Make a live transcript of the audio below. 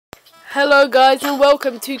Hello guys and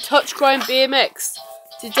welcome to TouchGrindBMX.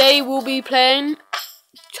 Today we'll be playing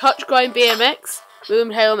TouchGrindBMX. We'll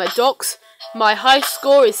be playing on the docks. My high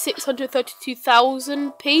score is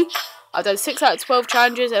 632,000p. I've done 6 out of 12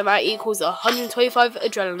 challenges and that equals 125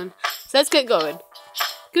 adrenaline. So let's get going. I'm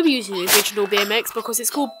going to be using the original BMX because it's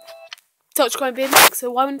called TouchGrindBMX,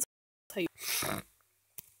 so why wouldn't I tell you?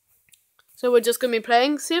 So we're just going to be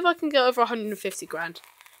playing, see if I can get over 150 grand.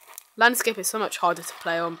 Landscape is so much harder to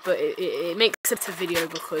play on, but it makes it a video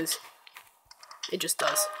because it just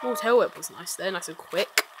does. Oh, tail whip was nice there, nice and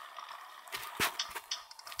quick.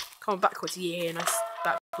 Come on, backwards, yeah, nice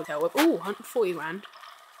backward tail whip. Oh, 140 grand.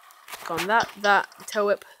 Come on, that tail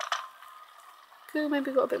whip. Could have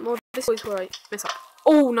maybe got a bit more. This is where I mess up.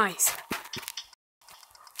 Oh, nice.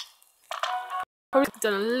 Probably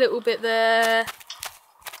done a little bit there.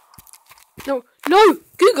 No,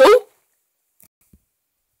 Google.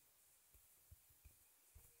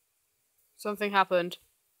 Something happened.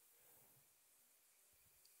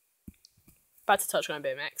 Back to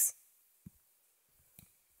TouchGrindBMX.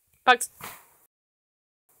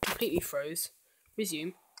 Completely froze.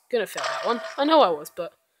 Resume. Gonna fail that one. I know I was,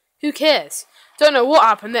 but who cares? Don't know what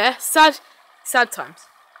happened there. Sad times.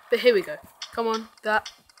 But here we go. Come on,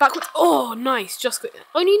 that. Backwards. Oh, nice. Just got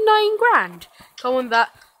only 9 grand. Come on, that.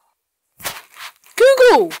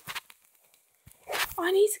 Google!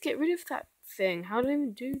 I need to get rid of that thing. How do I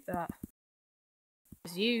even do that?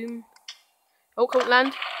 Resume. Oh, can't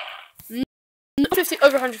land. Not 50,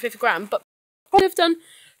 over 150 grand, but probably have done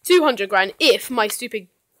 200 grand if my stupid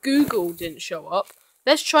Google didn't show up.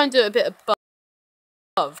 Let's try and do it a bit above.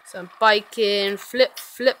 So I'm biking, flip,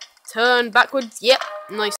 turn, backwards. Yep,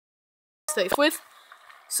 nice. 35.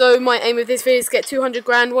 So my aim of this video is to get 200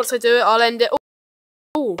 grand. Once I do it, I'll end it.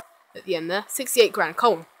 Oh, at the end there. 68 grand.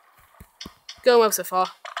 Come on. Going well so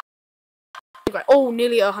far. Oh,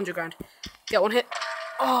 nearly 100 grand. Get one hit.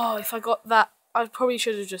 Oh, if I got that, I probably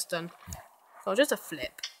should have just done. Oh, just a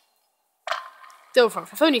flip. Still front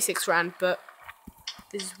for only 6 grand, but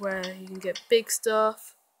this is where you can get big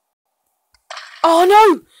stuff. Oh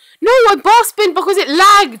no! No, I bar spin because it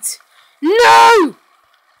lagged! No!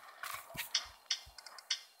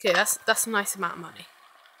 Okay, that's a nice amount of money.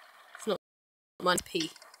 It's not money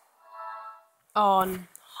P. On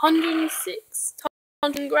 106,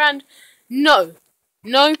 100 grand. No,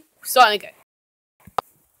 starting again.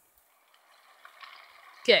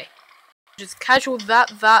 Okay, just casual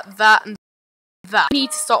that, and that. I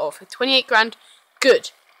need to start off with 28 grand.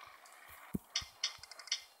 Good.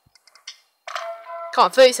 Come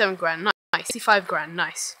on, 37 grand. Nice. 65 grand.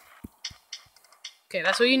 Nice. Okay,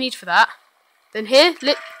 that's all you need for that. Then here,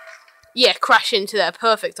 yeah, crash into there.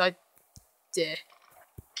 Perfect idea.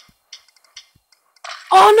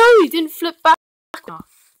 Oh no, he didn't flip back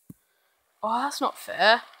enough. Oh, that's not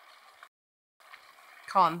fair.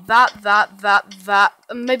 Come on, that.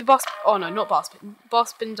 And maybe bar spin. Oh no, not bar spin. Bar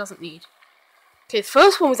spin doesn't need. Okay, the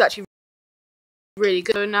first one was actually really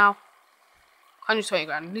good. So now, 120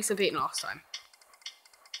 grand. At least I beat last time.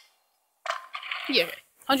 Yeah, okay.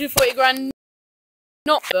 140 grand.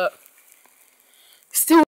 Not, but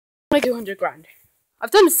still like 200 grand.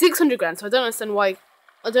 I've done 600 grand, so I don't understand why.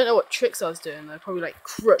 I don't know what tricks I was doing though. Probably like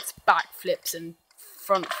crooked back flips and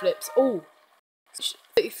front flips. Oh,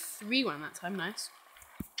 33 grand that time. Nice.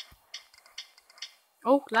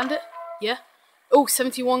 Oh, land it. Yeah. Oh,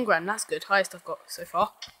 71 grand. That's good. Highest I've got so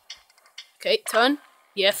far. Okay, turn.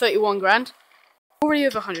 Yeah, 31 grand. Already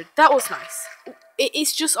over 100. That was nice.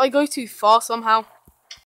 It's just I go too far somehow.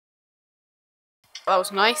 That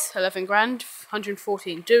was nice. 11 grand.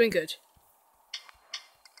 114. Doing good.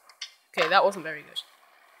 Okay, that wasn't very good.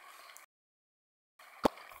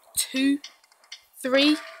 2,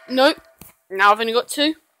 3. Nope. Now I've only got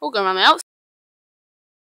 2. We'll go around the outside.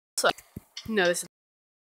 No, this is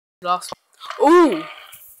the last one. Ooh,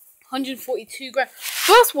 142 grand.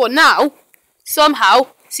 First one now somehow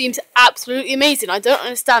seems absolutely amazing. I don't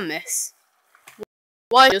understand this.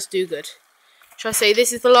 Why just do good? Should I say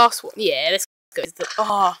this is the last one? Yeah, let's go.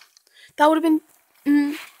 Oh, that would have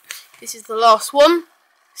been. This is the last one.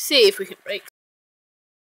 See if we can break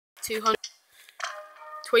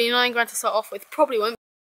 229 grand to start off with. Probably won't.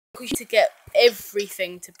 We need to get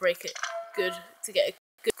everything to break it good to get a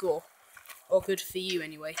good score. Or good for you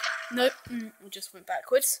anyway. Nope, I just went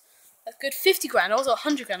backwards. That's good. 50 grand. I was at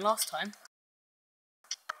 100 grand last time.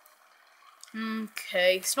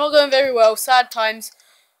 Okay, it's not going very well. Sad times.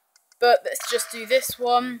 But let's just do this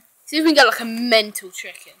one. See if we can get like a mental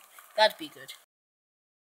trick in. That'd be good.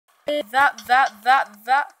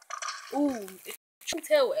 That. Ooh, triple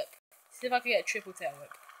tail whip. See if I can get a triple tail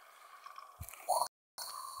whip.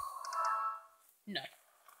 No.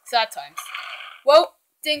 Sad times. Well,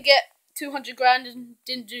 didn't get 200 grand and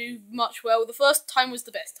didn't do much well. The first time was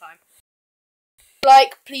the best time.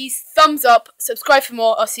 Like, please, thumbs up, subscribe for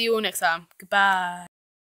more. I'll see you all next time. Goodbye.